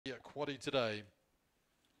quaddie today.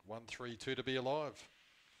 1-3-2 to be alive.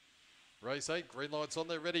 Race 8, green lights on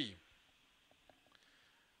there, ready.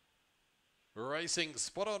 Racing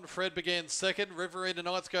Spot On Fred began second. Riverina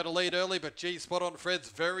Knights go to lead early, but Spot On Fred's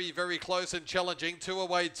very, very close and challenging. Two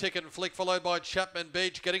away, Tick and Flick, followed by Chapman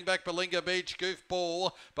Beach. Getting back, Balinga Beach,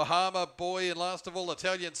 Goofball, Bahama Boy, and last of all,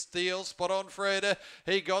 Italian Steel. Spot On Fred,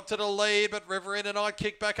 he got to the lead, but Riverina Knight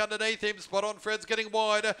kicked back underneath him. Spot On Fred's getting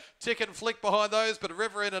wide. Tick and Flick behind those, but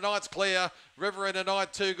Riverina Knight's clear. Riverina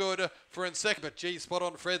Knight too good for in second, but Spot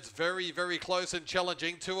On Fred's very, very close and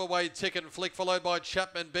challenging. Two away, Tick and Flick, followed by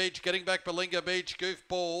Chapman Beach. Getting back, Balinga Beach,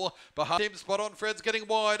 Goofball, behind him. Spot On Fred's getting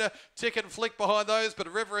wide. Tick and Flick behind those,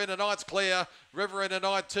 but Riverina Knight's clear. Riverina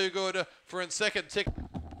Knight too good for in second. Tick.